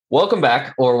Welcome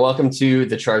back, or welcome to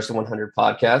the Charge to 100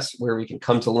 podcast, where we can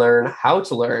come to learn how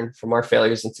to learn from our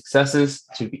failures and successes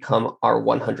to become our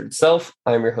 100 self.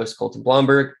 I'm your host, Colton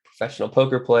Blomberg, professional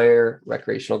poker player,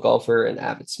 recreational golfer, and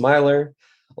avid smiler.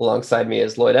 Alongside me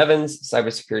is Lloyd Evans,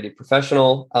 cybersecurity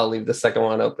professional. I'll leave the second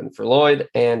one open for Lloyd,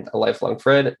 and a lifelong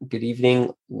friend. Good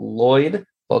evening, Lloyd.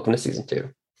 Welcome to season 2.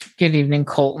 Good evening,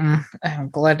 Colton. I'm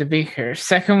glad to be here.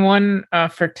 Second one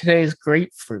for today's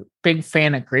grapefruit. Big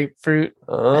fan of grapefruit.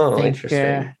 Interesting.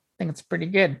 I think it's pretty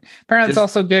good. Apparently, it's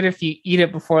also good if you eat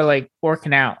it before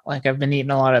working out. I've been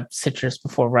eating a lot of citrus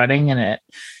before running, and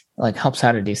it helps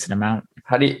out a decent amount.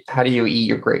 How do you eat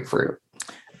your grapefruit?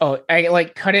 Oh,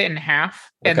 I cut it in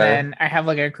half, and then I have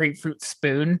a grapefruit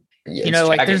spoon.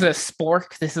 Yeah, there's a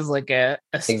spork. This is a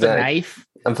knife.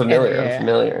 I'm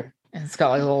familiar. And it's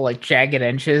got little jagged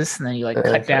edges, and then you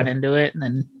cut down into it, and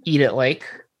then eat it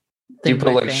Do you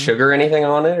put sugar or anything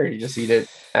on it, or you just eat it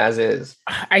as is?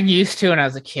 I used to when I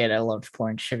was a kid. I loved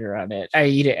pouring sugar on it. I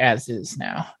eat it as is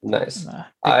now. Nice.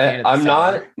 I'm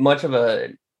not much of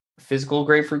a physical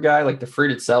grapefruit guy, like the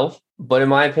fruit itself, but in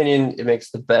my opinion, it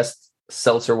makes the best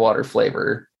seltzer water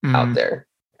flavor out there.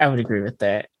 I would agree with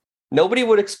that. Nobody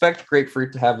would expect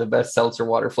grapefruit to have the best seltzer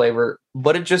water flavor,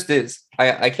 but it just is.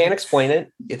 I can't explain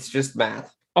it. It's just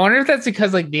math. I wonder if that's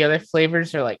because the other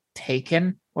flavors are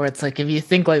taken, where it's if you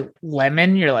think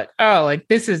lemon, you're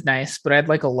this is nice, but I'd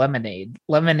like a lemonade.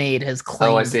 Lemonade has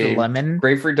claimed the lemon.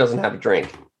 Grapefruit doesn't have a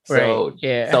drink. So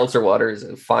seltzer water is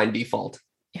a fine default.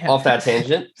 Yeah. Off that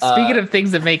tangent. Speaking of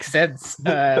things that make sense,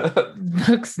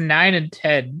 books 9 and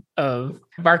 10 of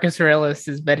Marcus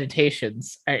Aurelius'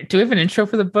 Meditations. Right, do we have an intro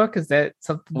for the book? Is that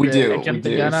something we do?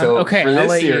 So okay,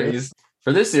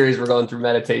 for this series, we're going through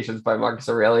Meditations by Marcus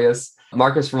Aurelius.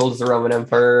 Marcus ruled as the Roman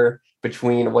Emperor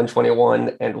between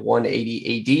 121 and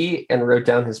 180 AD and wrote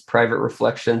down his private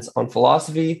reflections on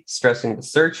philosophy, stressing the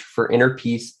search for inner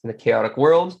peace in a chaotic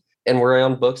world. And we're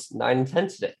on books 9 and 10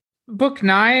 today. Book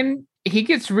 9. He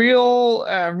gets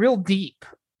real deep.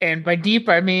 And by deep,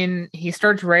 I mean, he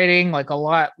starts writing a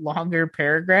lot longer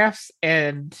paragraphs.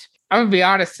 And I'm going to be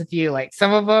honest with you,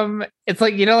 some of them, it's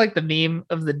the meme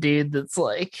of the dude that's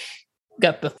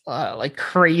got the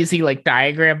crazy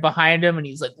diagram behind him. And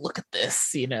he's look at this,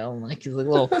 he's a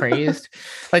little crazed.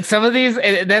 Some of these,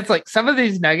 that's some of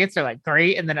these nuggets are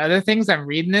great. And then other things I'm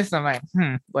reading this, I'm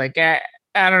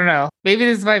I don't know. Maybe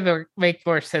this might make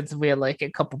more sense if we had a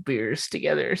couple beers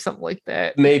together or something like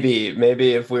that. Maybe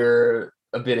if we're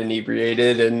a bit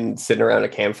inebriated and sitting around a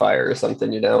campfire or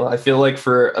something, I feel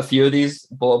for a few of these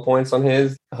bullet points on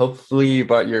his, hopefully you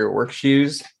brought your work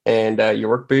shoes and your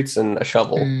work boots and a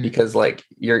shovel because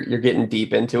you're getting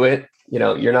deep into it.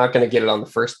 You're not going to get it on the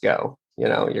first go. You're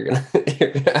gonna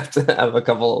have to have a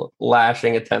couple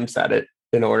lashing attempts at it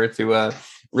in order to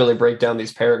really break down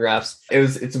these paragraphs.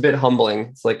 It's a bit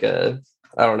humbling. It's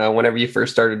I don't know, whenever you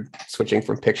first started switching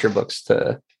from picture books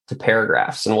to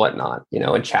paragraphs and whatnot,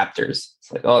 and chapters,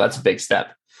 it's oh, that's a big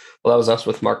step. Well, that was us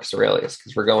with Marcus Aurelius,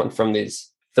 because we're going from these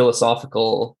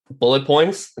philosophical bullet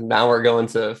points, and now we're going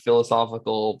to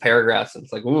philosophical paragraphs. And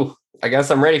it's ooh, I guess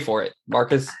I'm ready for it.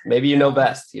 Marcus, maybe you know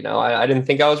best. I didn't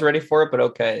think I was ready for it, but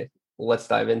okay. Let's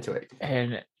dive into it.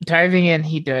 And diving in,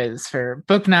 he does. For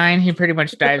book 9, he pretty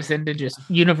much dives into just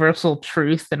universal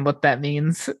truth and what that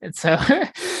means. And so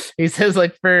he says,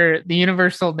 for the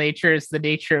universal nature is the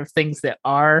nature of things that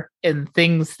are, and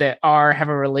things that are have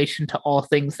a relation to all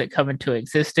things that come into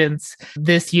existence.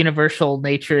 This universal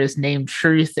nature is named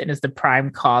truth and is the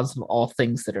prime cause of all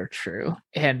things that are true.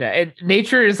 And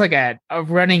nature is a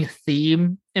running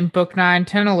theme in book 9,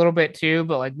 10 a little bit too,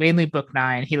 but mainly book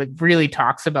 9, he really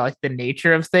talks about the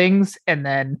nature of things, and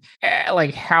then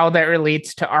how that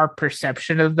relates to our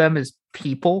perception of them as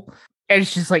people. And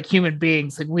it's just human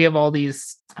beings, we have all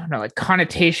these, I don't know,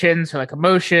 connotations or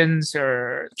emotions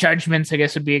or judgments, I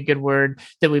guess would be a good word,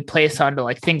 that we place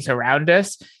onto things around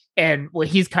us. And what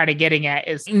he's kind of getting at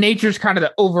is nature's kind of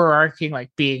the overarching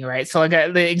being, right? So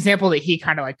the example that he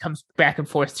kind of comes back and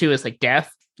forth to is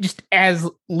death. Just as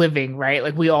living,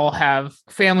 right? We all have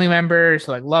family members,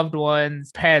 loved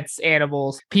ones, pets,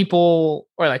 animals, people,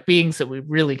 or beings that we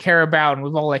really care about. And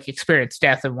we've all experienced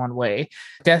death in one way.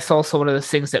 Death's also one of those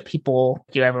things that people,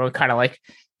 everyone kind of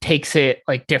takes it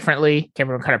differently.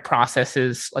 Everyone kind of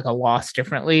processes a loss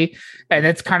differently. And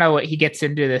that's kind of what he gets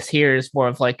into this here, is more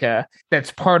of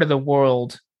that's part of the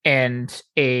world and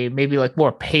a maybe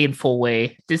more painful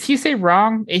way. Does he say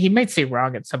wrong? He might say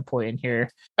wrong at some point in here.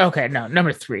 Okay, no,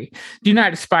 number 3. Do not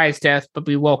despise death, but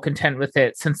be well content with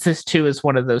it, since this too is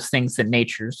one of those things that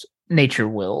nature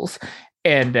wills.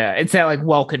 And it's that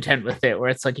well content with it, where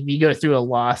it's if you go through a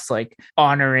loss,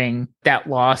 honoring that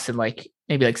loss and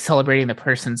maybe like celebrating the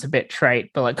person's a bit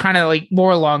trite, but like kind of like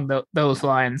more along those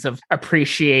lines of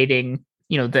appreciating,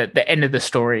 the end of the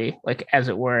story, like as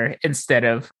it were, instead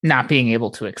of not being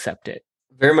able to accept it.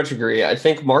 Very much agree. I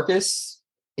think Marcus,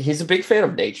 he's a big fan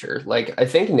of nature. Like, I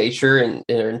think nature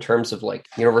in terms of like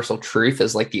universal truth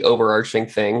is like the overarching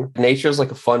thing. Nature is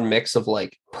like a fun mix of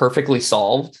like perfectly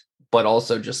solved, but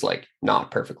also just like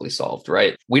not perfectly solved,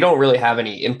 right? We don't really have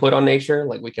any input on nature.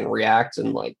 Like, we can react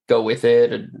and like go with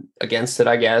it and against it,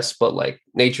 I guess. But like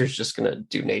nature's just going to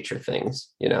do nature things,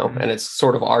 and it's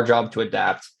sort of our job to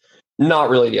adapt.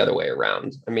 Not really the other way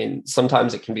around. I mean,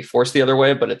 sometimes it can be forced the other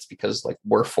way, but it's because like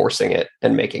we're forcing it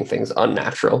and making things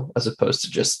unnatural as opposed to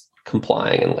just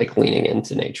complying and like leaning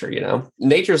into nature,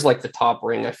 Nature's like the top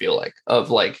ring, I feel like,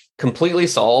 of like completely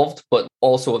solved, but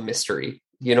also a mystery.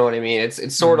 You know what I mean?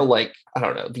 It's sort of like, I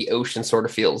don't know, the ocean sort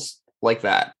of feels like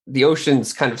that. The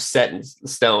ocean's kind of set in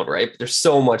stone, right? But there's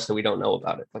so much that we don't know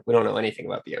about it. Like, we don't know anything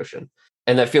about the ocean.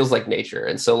 And that feels like nature.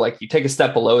 And so like you take a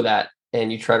step below that and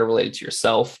you try to relate it to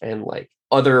yourself and like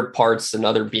other parts and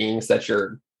other beings that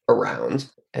you're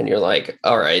around. And you're like,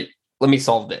 all right, let me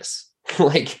solve this.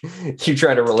 Like, you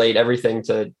try to relate everything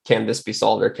to, can this be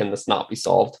solved or can this not be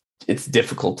solved? It's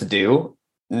difficult to do.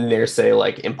 They say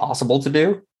like impossible to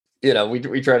do.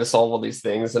 We try to solve all these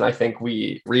things. And I think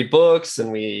we read books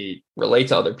and we relate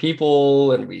to other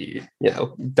people and we,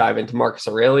 dive into Marcus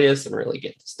Aurelius and really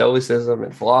get to Stoicism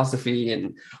and philosophy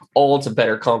and all to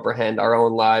better comprehend our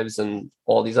own lives and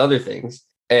all these other things.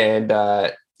 And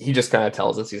he just kind of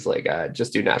tells us, he's like,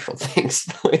 just do natural things.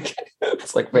 Like,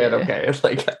 it's like, man, okay. It's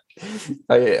like,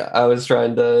 I was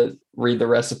trying to read the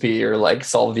recipe or like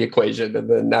solve the equation, and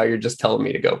then now you're just telling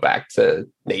me to go back to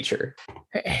nature.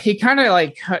 He kind of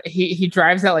like he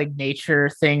drives that like nature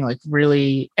thing like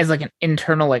really as like an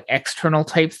internal like external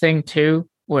type thing too,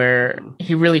 where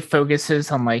he really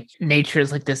focuses on like nature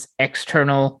is like this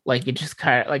external, like it just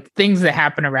kind of like things that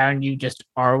happen around you just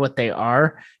are what they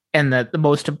are. And that the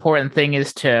most important thing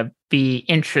is to be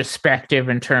introspective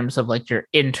in terms of like your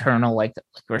internal like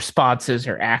responses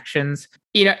or actions.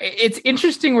 It's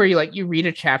interesting where you read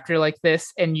a chapter like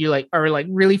this and you like are like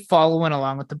really following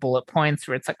along with the bullet points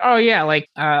where it's like, oh yeah, like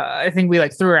I think we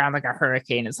like threw around like a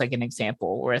hurricane as like an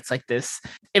example where it's like this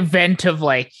event of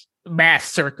like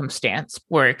mass circumstance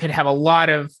where it could have a lot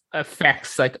of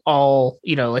effects like all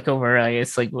like over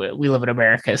it's like we live in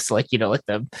America, so like like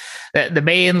the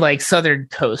main like southern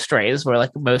coast, right, is where like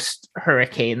most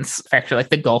hurricanes affect like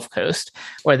the Gulf Coast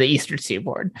or the eastern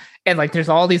seaboard, and like there's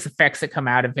all these effects that come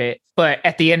out of it, but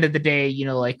at the end of the day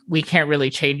like we can't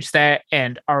really change that,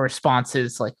 and our response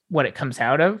is like what it comes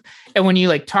out of. And when you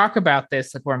like talk about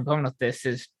this, like where I'm going with this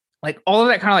is like all of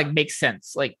that kind of like makes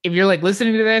sense. Like if you're like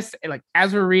listening to this, and like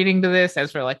as we're reading to this,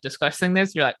 as we're like discussing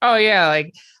this, you're like, oh yeah,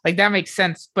 like that makes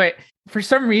sense. But for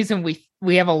some reason,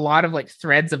 we have a lot of like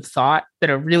threads of thought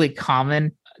that are really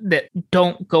common that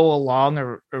don't go along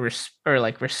or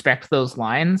like respect those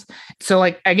lines. So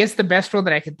like I guess the best one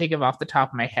that I can think of off the top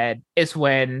of my head is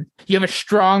when you have a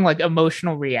strong like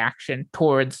emotional reaction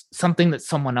towards something that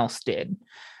someone else did.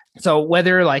 So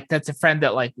whether like that's a friend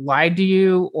that like lied to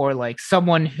you or like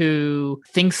someone who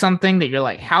thinks something that you're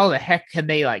like, how the heck can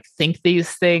they like think these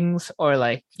things, or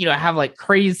like, have like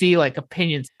crazy like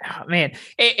opinions. Oh, man,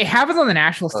 it happens on the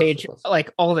national stage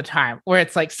like all the time where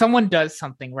it's like someone does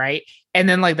something, right? And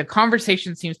then like the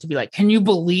conversation seems to be like, can you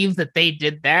believe that they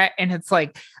did that? And it's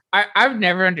like, I've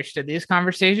never understood these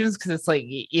conversations because it's like,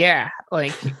 yeah,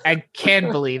 like I can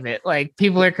believe it. Like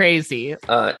people are crazy.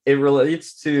 It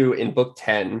relates to in book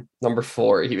 10, number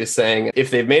 4, he was saying, if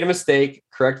they've made a mistake,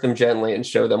 correct them gently and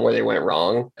show them where they went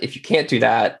wrong. If you can't do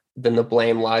that, then the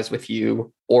blame lies with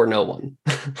you or no one.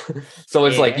 So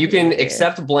it's like you can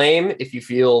accept blame if you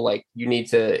feel like you need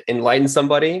to enlighten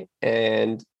somebody.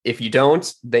 And if you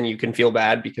don't, then you can feel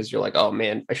bad because you're like, oh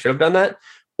man, I should have done that.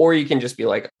 Or you can just be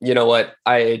like, you know what?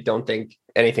 I don't think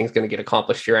anything's going to get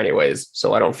accomplished here anyways,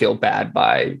 so I don't feel bad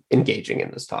by engaging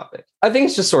in this topic. I think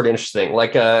it's just sort of interesting,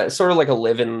 like sort of like a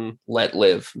live and let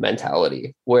live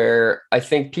mentality, where I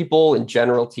think people in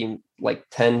general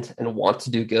tend and want to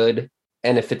do good.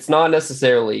 And if it's not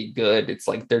necessarily good, it's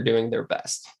like they're doing their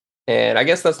best. And I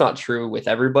guess that's not true with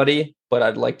everybody, but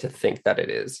I'd like to think that it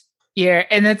is. Yeah,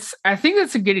 and I think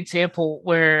that's a good example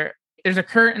where there's a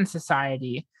current in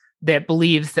society that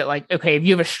believes that like, okay, if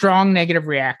you have a strong negative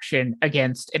reaction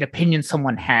against an opinion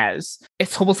someone has,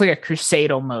 it's almost like a crusade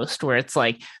almost, where it's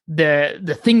like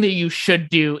the thing that you should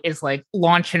do is like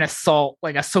launch an assault,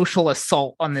 like a social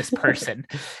assault on this person.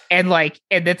 and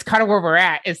that's kind of where we're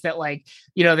at, is that like,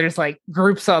 there's like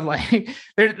groups on like,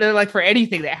 they're like for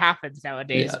anything that happens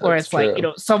nowadays, where it's true.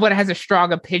 Like, someone has a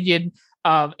strong opinion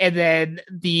And then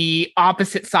the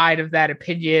opposite side of that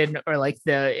opinion, or like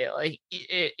the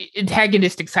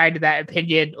antagonistic side of that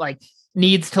opinion, like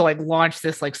needs to like launch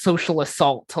this like social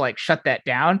assault to like shut that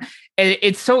down. And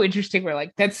it's so interesting where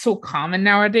like that's so common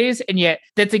nowadays, and yet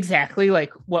that's exactly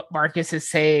like what Marcus is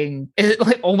saying is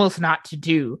like almost not to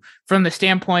do, from the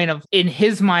standpoint of, in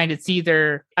his mind, it's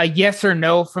either a yes or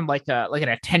no from like an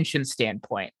attention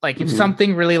standpoint. Like if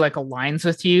something really like aligns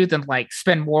with you, then like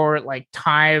spend more like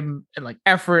time and like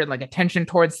effort and like attention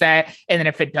towards that. And then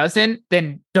if it doesn't,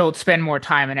 then don't spend more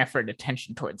time and effort and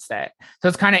attention towards that. So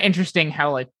it's kind of interesting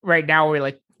how like right now we're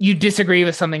like, you disagree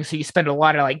with something, so you spend a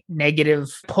lot of like negative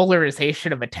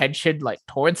polarization of attention like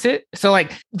towards it. So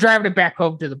like driving it back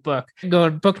home to the book, go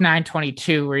to book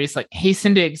 922, where he's like,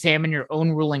 hasten to examine your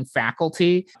own ruling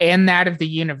faculty and that of the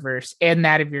universe and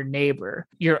that of your neighbor,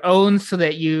 your own, so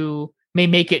that you may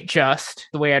make it just.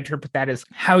 The way I interpret that is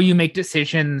how you make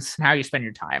decisions and how you spend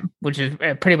your time, which is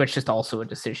pretty much just also a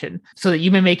decision, so that you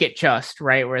may make it just,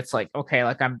 right? Where it's like, okay,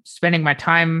 like I'm spending my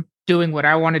time doing what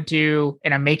I want to do,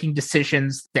 and I'm making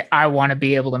decisions that I want to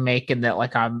be able to make and that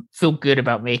like I'm feel good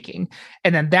about making.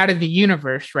 And then that of the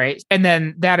universe, right? And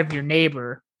then that of your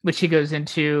neighbor, which he goes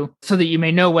into, so that you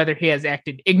may know whether he has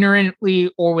acted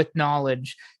ignorantly or with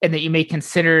knowledge, and that you may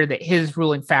consider that his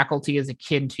ruling faculty is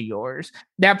akin to yours.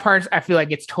 That part, I feel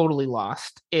like it's totally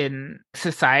lost in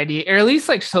society, or at least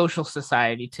like social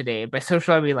society today. By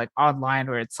social, I mean like online,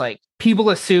 where it's like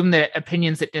people assume that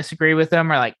opinions that disagree with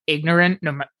them are like ignorant,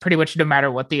 pretty much no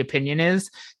matter what the opinion is.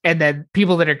 And then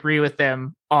people that agree with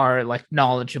them are like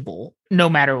knowledgeable, no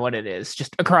matter what it is,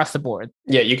 just across the board.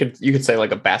 Yeah, you could say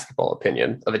like a basketball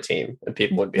opinion of a team, and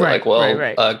people would be like,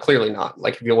 well, clearly not.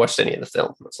 Like if you watched any of the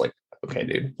film, it's like, okay,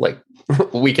 dude, like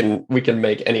we can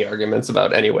make any arguments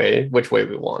about any way, which way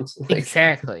we want. Like,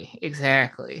 exactly.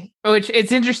 Which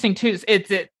it's interesting too.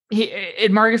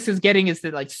 Marcus is getting is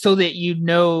that like, so that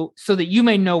you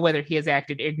may know whether he has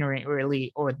acted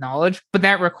ignorantly or with knowledge, but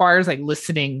that requires like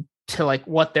listening to like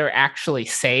what they're actually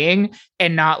saying,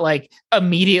 and not like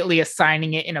immediately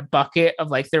assigning it in a bucket of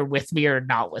like they're with me or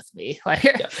not with me, like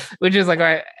which is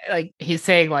like he's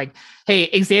saying like, hey,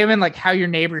 examine like how your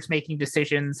neighbor's making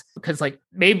decisions, because like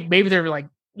maybe they're like,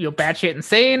 you know, batshit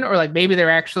insane, or like maybe they're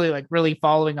actually like really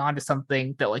following on to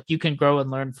something that like you can grow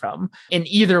and learn from. In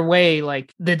either way,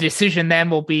 like the decision then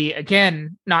will be,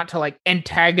 again, not to like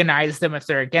antagonize them if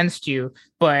they're against you,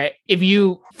 but if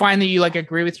you find that you like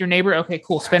agree with your neighbor, okay,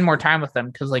 cool, spend more time with them,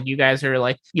 because like you guys are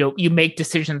like, you know, you make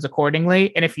decisions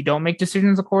accordingly. And if you don't make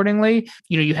decisions accordingly,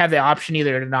 you know, you have the option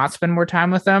either to not spend more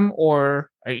time with them, or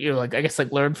you know, like I guess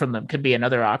like learn from them could be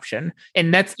another option.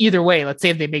 And that's either way. Let's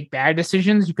say if they make bad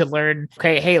decisions, you could learn,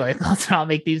 okay, hey, like let's not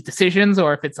make these decisions.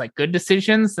 Or if it's like good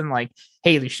decisions, then like,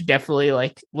 hey, you should definitely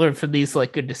like learn from these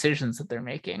like good decisions that they're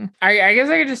making. I guess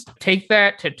I could just take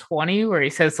that to 20, where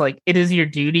he says like, it is your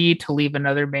duty to leave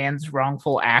another man's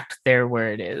wrongful act there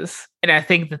where it is. And I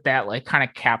think that like kind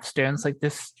of capstones like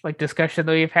this like discussion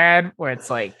that we've had, where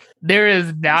it's like there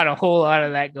is not a whole lot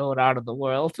of that going on in the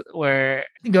world. Where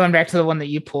going back to the one that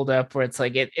you pulled up, where it's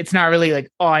like it's not really like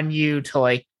on you to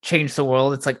like change the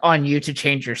world. It's like on you to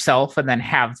change yourself, and then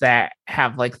have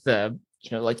like the,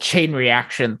 you know, like chain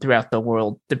reaction throughout the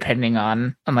world, depending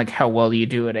on like how well you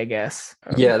do it, I guess.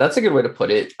 Yeah, that's a good way to put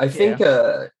it. I think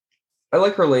I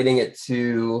like relating it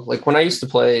to like when I used to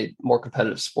play more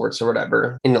competitive sports or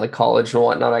whatever in like college and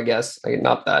whatnot, I guess. Like,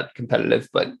 not that competitive,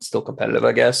 but still competitive,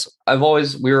 I guess.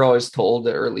 We were always told,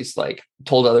 or at least like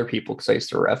told other people, because I used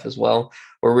to ref as well,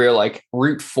 where we were like,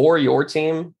 root for your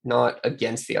team, not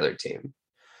against the other team.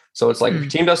 So it's like if your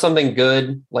team does something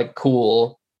good, like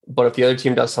cool. But if the other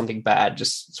team does something bad,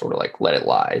 just sort of like let it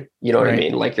lie. You know what I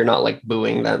mean? Like you're not like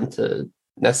booing them to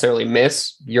necessarily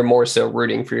miss. You're more so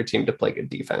rooting for your team to play good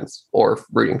defense, or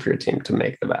rooting for your team to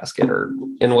make the basket, or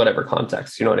in whatever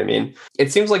context. You know what I mean?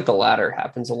 It seems like the latter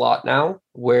happens a lot now,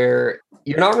 where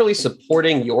you're not really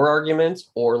supporting your arguments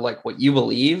or like what you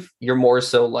believe. You're more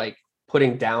so like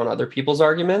putting down other people's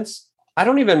arguments. I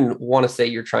don't even want to say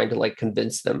you're trying to like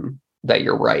convince them that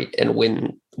you're right and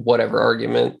win whatever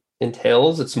argument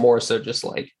entails. It's more so just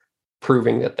like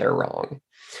proving that they're wrong.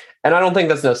 And I don't think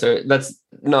that's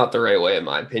not the right way, in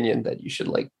my opinion, that you should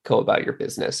like go about your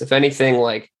business. If anything,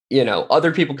 like, you know,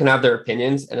 other people can have their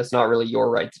opinions, and it's not really your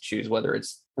right to choose whether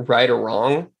it's right or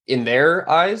wrong in their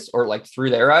eyes or like through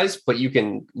their eyes, but you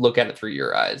can look at it through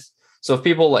your eyes. So if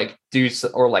people like do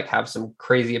or like have some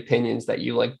crazy opinions that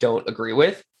you like don't agree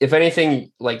with, if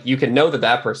anything, like you can know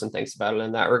that person thinks about it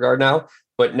in that regard now.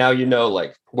 But now you know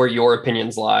like where your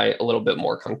opinions lie a little bit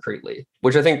more concretely,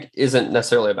 which I think isn't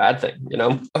necessarily a bad thing. You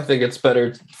know, I think it's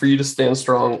better for you to stand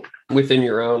strong within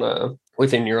your own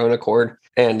within your own accord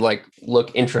and like look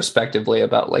introspectively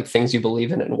about like things you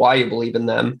believe in and why you believe in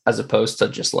them, as opposed to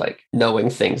just like knowing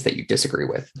things that you disagree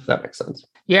with, if that makes sense.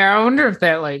 Yeah, I wonder if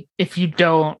that, like, if you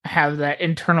don't have that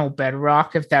internal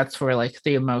bedrock, if that's where like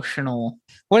the emotional,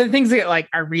 one of the things that like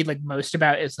I read like most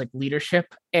about is like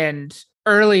leadership. And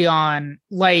early on,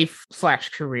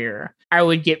 life/career, I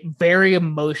would get very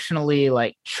emotionally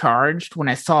like charged when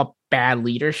I saw bad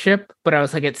leadership, but I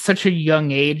was like at such a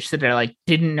young age that I like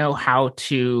didn't know how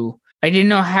to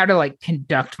like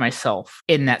conduct myself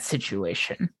in that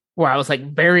situation, where I was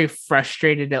like very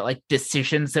frustrated at like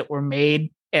decisions that were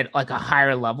made at like a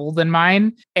higher level than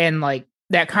mine. And like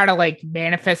that kind of like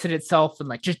manifested itself in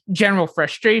like just general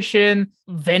frustration,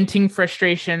 venting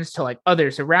frustrations to like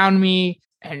others around me.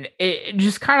 And it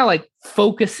just kind of like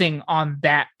focusing on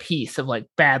that piece of like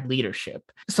bad leadership.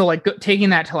 So like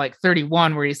taking that to like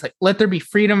 31, where he's like, let there be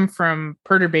freedom from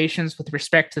perturbations with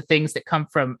respect to things that come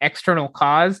from external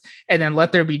cause, and then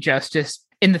let there be justice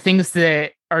in the things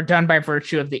that are done by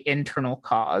virtue of the internal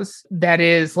cause. That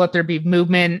is, let there be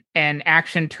movement and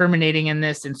action terminating in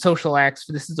this in social acts,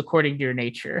 for this is according to your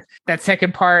nature. That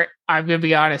second part, I'm going to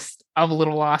be honest, I'm a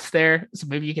little lost there. So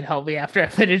maybe you can help me after I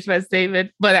finish my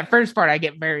statement. But that first part I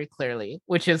get very clearly,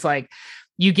 which is like,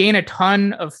 you gain a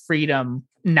ton of freedom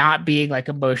not being like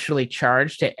emotionally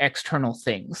charged to external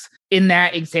things. In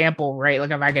that example, right? Like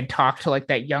if I could talk to like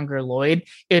that younger Lloyd,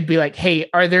 it'd be like, hey,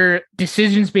 are there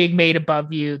decisions being made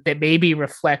above you that maybe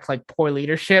reflect like poor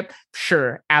leadership?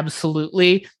 Sure,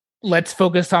 absolutely. Let's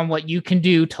focus on what you can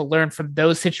do to learn from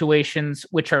those situations,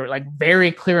 which are like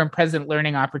very clear and present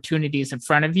learning opportunities in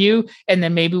front of you. And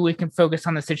then maybe we can focus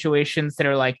on the situations that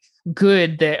are like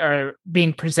good that are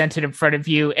being presented in front of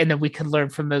you. And then we can learn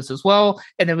from those as well.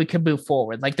 And then we can move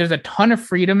forward. Like there's a ton of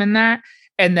freedom in that.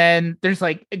 And then there's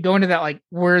like going to that like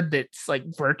word that's like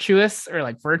virtuous or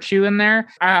like virtue in there.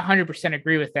 I 100%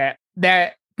 agree with that.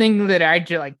 That thing that I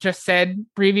just said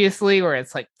previously, where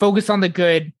it's like focus on the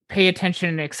good, pay attention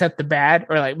and accept the bad,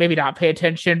 or like maybe not pay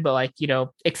attention, but like, you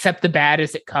know, accept the bad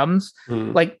as it comes.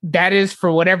 Like that is,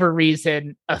 for whatever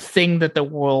reason, a thing that the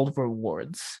world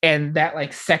rewards. And that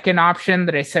like second option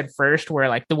that I said first, where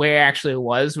like the way I actually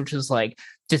was, which is like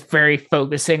just very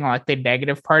focusing on like the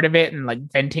negative part of it and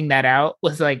like venting that out,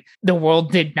 was like the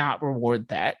world did not reward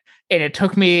that. And it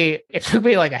took me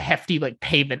like a hefty like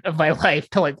payment of my life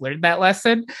to like learn that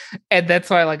lesson. And that's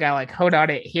why like I like hold on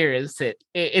it here, is that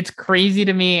it's crazy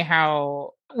to me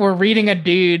how we're reading a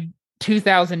dude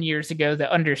 2,000 years ago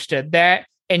that understood that.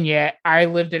 And yet I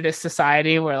lived in a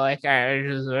society where like I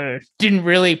just didn't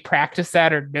really practice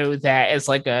that or know that as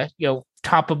like a, you know,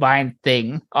 top of mind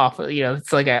thing off of, you know,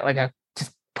 it's like a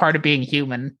just part of being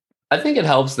human. I think it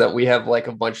helps that we have like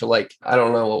a bunch of like, I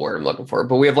don't know what word I'm looking for,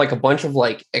 but we have like a bunch of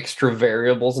like extra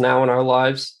variables now in our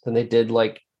lives than they did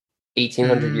like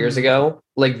 1,800 years ago.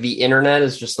 Like the internet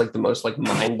is just like the most like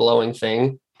mind-blowing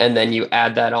thing. And then you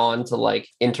add that on to like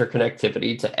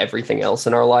interconnectivity to everything else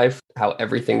in our life, how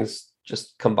everything's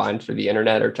just combined through the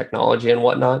internet or technology and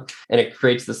whatnot. And it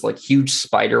creates this like huge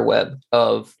spider web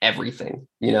of everything,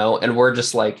 you know, and we're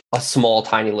just like a small,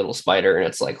 tiny little spider. And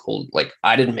it's like, hold, like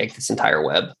I didn't make this entire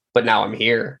web, but now I'm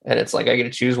here. And it's like, I get to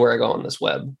choose where I go on this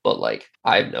web, but like,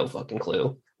 I have no fucking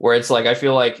clue. Where it's like, I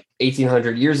feel like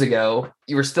 1,800 years ago,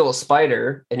 you were still a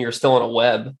spider and you're still on a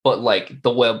web, but like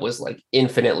the web was like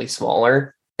infinitely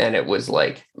smaller and it was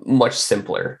like much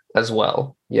simpler as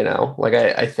well. You know, like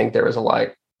I think there was a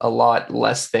lot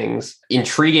less things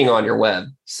intriguing on your web.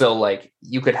 So like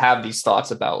you could have these thoughts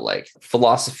about like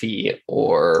philosophy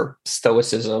or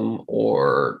stoicism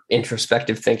or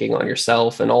introspective thinking on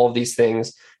yourself and all of these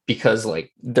things, because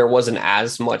like there wasn't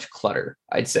as much clutter,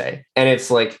 I'd say. And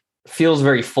it's like, feels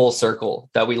very full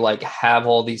circle that we like have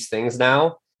all these things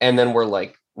now. And then we're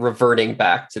like reverting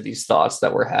back to these thoughts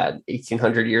that were had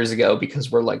 1,800 years ago, because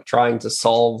we're like trying to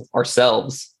solve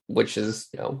ourselves, which is,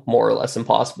 you know, more or less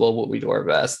impossible, but we do our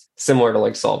best, similar to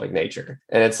like solving nature.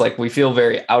 And it's like, we feel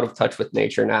very out of touch with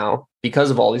nature now because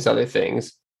of all these other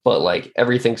things, but like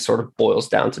everything sort of boils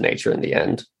down to nature in the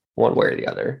end, one way or the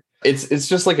other. It's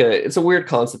just like it's a weird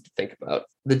concept to think about,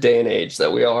 the day and age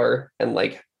that we are, and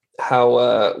like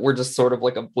how we're just sort of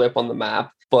like a blip on the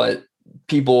map, but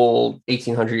people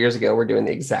 1,800 years ago were doing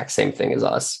the exact same thing as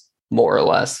us, more or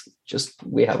less. Just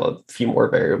we have a few more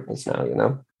variables now, you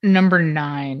know? Number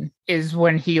 9 is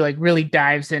when he like really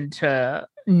dives into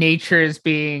nature as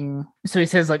being, so he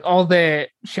says like all that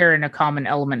share in a common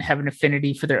element have an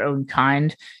affinity for their own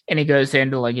kind. And he goes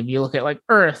into like, if you look at like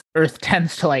earth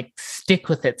tends to like stick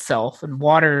with itself, and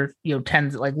water, you know,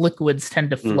 tends, like liquids tend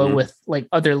to flow with like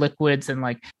other liquids, and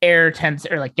like air tends,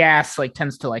 or like gas like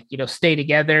tends to like, you know, stay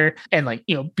together, and like,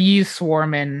 you know, bees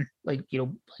swarm in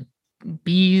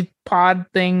bee pod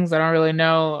things. I don't really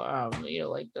know.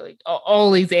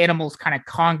 All these animals kind of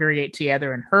congregate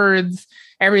together in herds.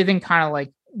 Everything kind of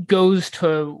like goes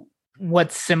to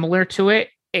what's similar to it,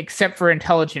 except for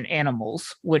intelligent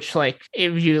animals, which like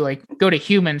if you like go to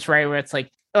humans, right, where it's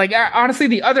like honestly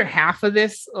the other half of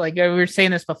this, like we were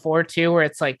saying this before too, where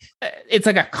it's like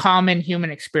a common human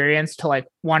experience to like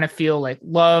want to feel like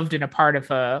loved and a part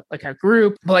of a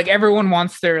group, but like everyone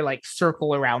wants their like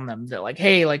circle around them. They're like,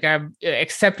 hey, like I'm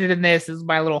accepted in this is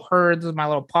my little herd, this is my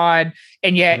little pod.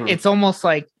 And yet it's almost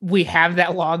like we have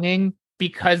that longing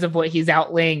because of what he's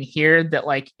outlaying here, that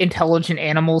like intelligent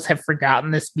animals have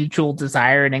forgotten this mutual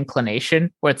desire and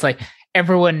inclination, where it's like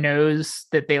everyone knows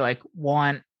that they like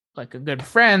want like a good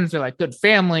friends or like good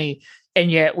family, and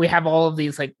yet we have all of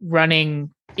these like running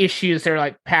issues that are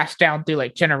like passed down through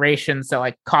like generations that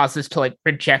like cause us to like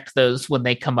reject those when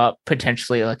they come up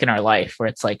potentially like in our life, where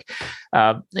it's like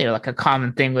like a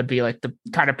common thing would be like the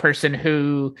kind of person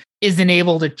who isn't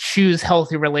able to choose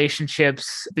healthy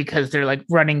relationships because they're like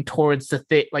running towards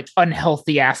the like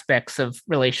unhealthy aspects of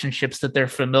relationships that they're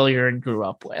familiar and grew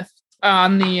up with.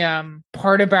 On the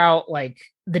part about like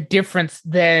the difference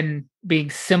then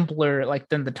being simpler like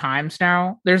than the times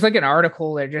now, there's like an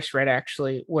article that I just read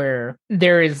actually where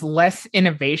there is less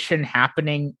innovation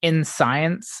happening in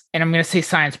science, and I'm going to say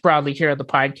science broadly here on the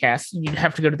podcast. You'd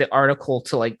have to go to the article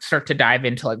to like start to dive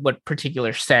into like what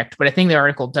particular sect, but I think the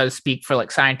article does speak for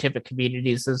like scientific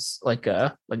communities as like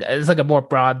a more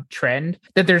broad trend,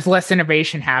 that there's less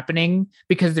innovation happening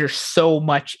because there's so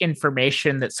much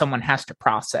information that someone has to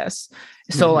process.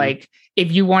 So like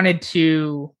if you wanted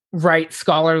to write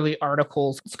scholarly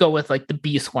articles, let's go with like the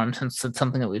bee swarm, since it's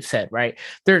something that we've said, right?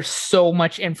 There's so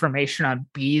much information on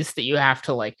bees that you have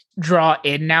to like draw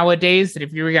in nowadays, that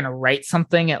if you were going to write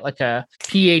something at like a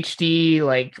PhD,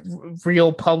 like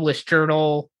real published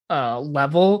journal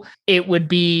level, it would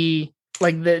be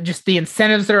like the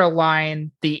incentives that are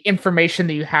aligned, the information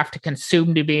that you have to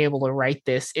consume to be able to write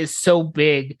this is so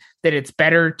big that it's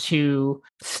better to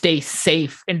stay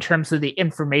safe in terms of the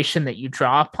information that you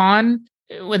draw upon,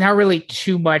 without really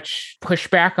too much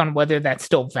pushback on whether that's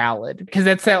still valid. Because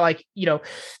that's that like,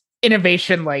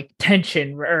 innovation like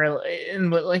tension, or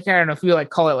like I don't know if you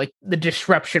like call it like the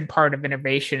disruption part of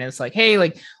innovation is like, hey,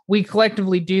 like we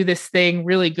collectively do this thing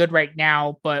really good right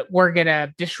now, but we're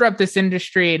gonna disrupt this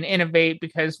industry and innovate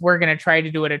because we're gonna try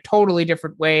to do it a totally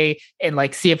different way and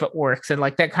like see if it works. And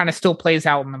like that kind of still plays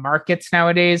out in the markets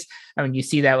nowadays. I mean, you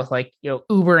see that with like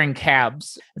Uber and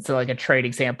cabs. It's like a trade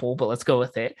example, but let's go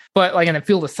with it. But like in the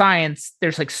field of science,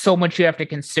 there's like so much you have to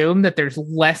consume that there's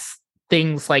less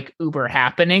things like Uber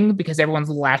happening because everyone's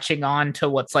latching on to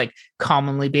what's like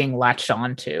commonly being latched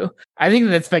onto. I think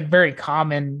that's like very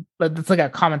common, but it's like a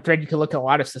common thread. You can look at a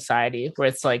lot of society where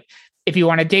it's like, if you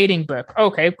want a dating book,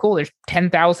 okay, cool. There's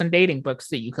 10,000 dating books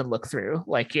that you could look through.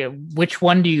 Like, which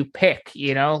one do you pick?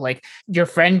 Like your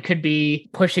friend could be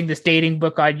pushing this dating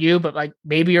book on you, but like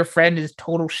maybe your friend is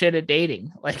total shit at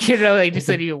dating. Like, like just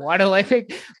said, you want to like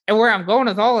pick. And where I'm going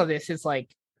with all of this is like,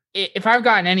 if I've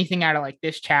gotten anything out of like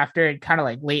this chapter and kind of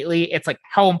like lately, it's like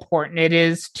how important it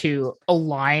is to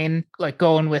align, like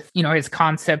going with, his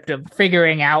concept of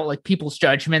figuring out like people's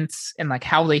judgments and like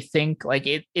how they think. Like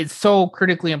it is so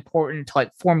critically important to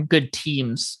like form good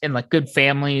teams and like good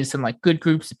families and like good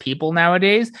groups of people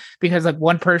nowadays, because like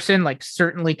one person like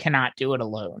certainly cannot do it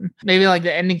alone. Maybe like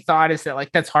the ending thought is that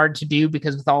like that's hard to do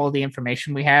because with all of the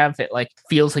information we have, it like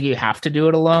feels like you have to do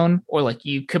it alone, or like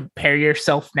you compare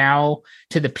yourself now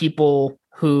to the people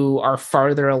who are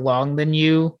farther along than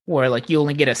you, where like you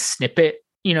only get a snippet,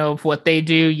 of what they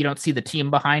do. You don't see the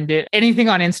team behind it. Anything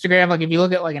on Instagram, like if you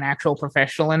look at like an actual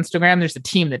professional Instagram, there's a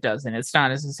team that does it. It's not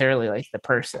necessarily like the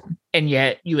person. And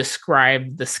yet you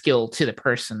ascribe the skill to the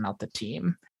person, not the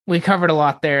team. We covered a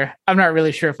lot there. I'm not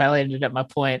really sure if I landed at my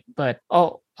point, but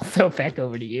I'll throw it back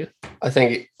over to you. I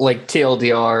think like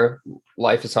TLDR,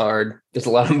 life is hard. There's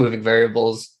a lot of moving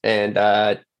variables, and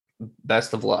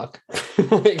best of luck.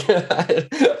 Like,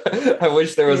 I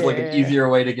wish there was like an easier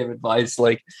way to give advice.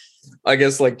 Like, I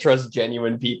guess like trust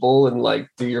genuine people and like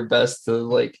do your best to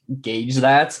like gauge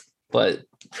that, but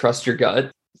trust your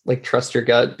gut. Like trust your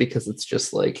gut, because it's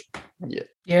just like,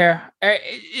 yeah.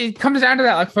 It comes down to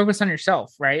that, like focus on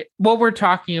yourself, right? What we're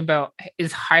talking about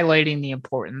is highlighting the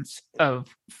importance of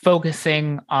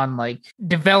focusing on like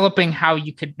developing how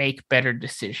you could make better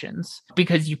decisions,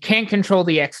 because you can't control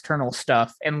the external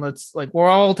stuff. And we're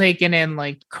all taking in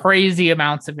like crazy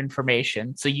amounts of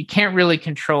information. So you can't really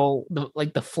control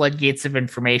the floodgates of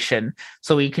information.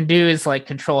 So what you can do is like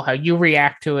control how you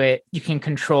react to it. You can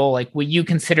control like what you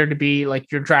consider to be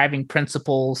like your driving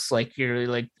principles, like your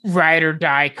like ride or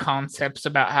die concepts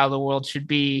about how the world should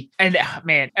be. And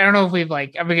man, I don't know if we've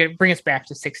like, I'm going to bring us back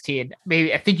to 16.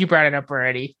 Maybe I think you brought it up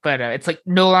already, but it's like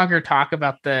no longer talk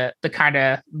about the kind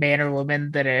of man or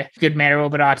woman that a good man or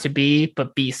woman ought to be,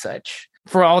 but be such.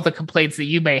 For all the complaints that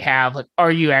you may have, like,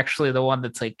 are you actually the one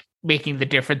that's like making the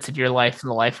difference in your life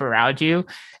and the life around you?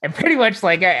 And pretty much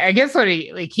like I guess what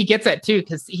he gets at too,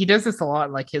 because he does this a lot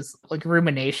in like his like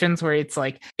ruminations, where it's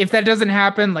like, if that doesn't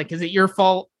happen, like, is it your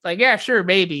fault? Like, yeah, sure,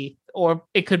 maybe, or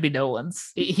it could be no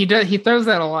one's. He throws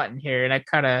that a lot in here, and I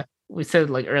kind of, we said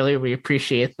like earlier, we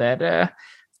appreciate that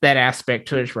that aspect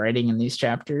to his writing in these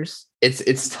chapters.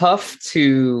 It's tough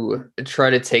to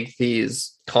try to take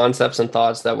these concepts and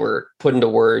thoughts that were put into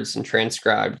words and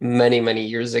transcribed many, many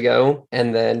years ago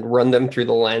and then run them through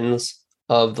the lens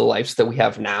of the lives that we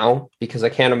have now, because I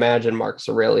can't imagine Marcus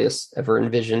Aurelius ever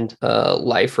envisioned a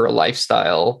life or a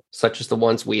lifestyle such as the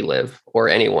ones we live, or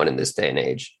anyone in this day and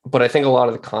age. But I think a lot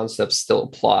of the concepts still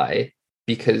apply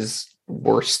because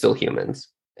we're still humans.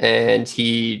 And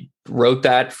he wrote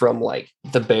that from like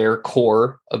the bare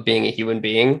core of being a human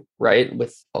being, right?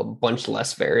 With a bunch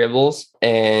less variables.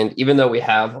 And even though we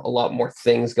have a lot more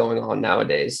things going on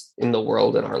nowadays in the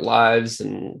world, in our lives,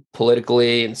 and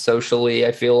politically and socially,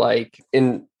 I feel like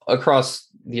across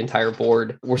the entire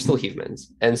board, we're still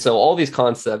humans. And so all these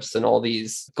concepts and all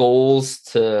these goals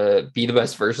to be the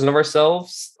best version of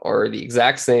ourselves are the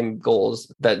exact same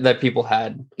goals that people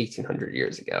had 1800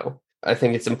 years ago. I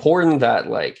think it's important that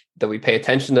we pay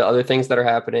attention to other things that are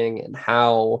happening and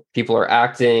how people are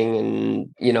acting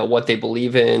and, what they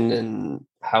believe in and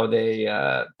how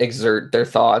they exert their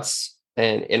thoughts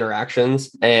and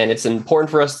interactions. And it's important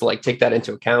for us to take that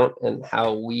into account and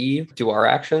how we do our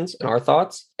actions and our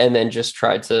thoughts, and then just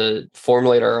try to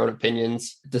formulate our own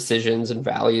opinions, decisions, and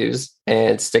values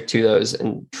and stick to those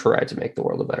and try to make the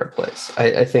world a better place.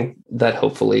 I think that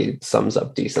hopefully sums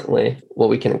up decently what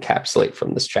we can encapsulate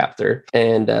from this chapter.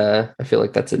 And I feel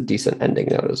like that's a decent ending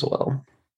note as well.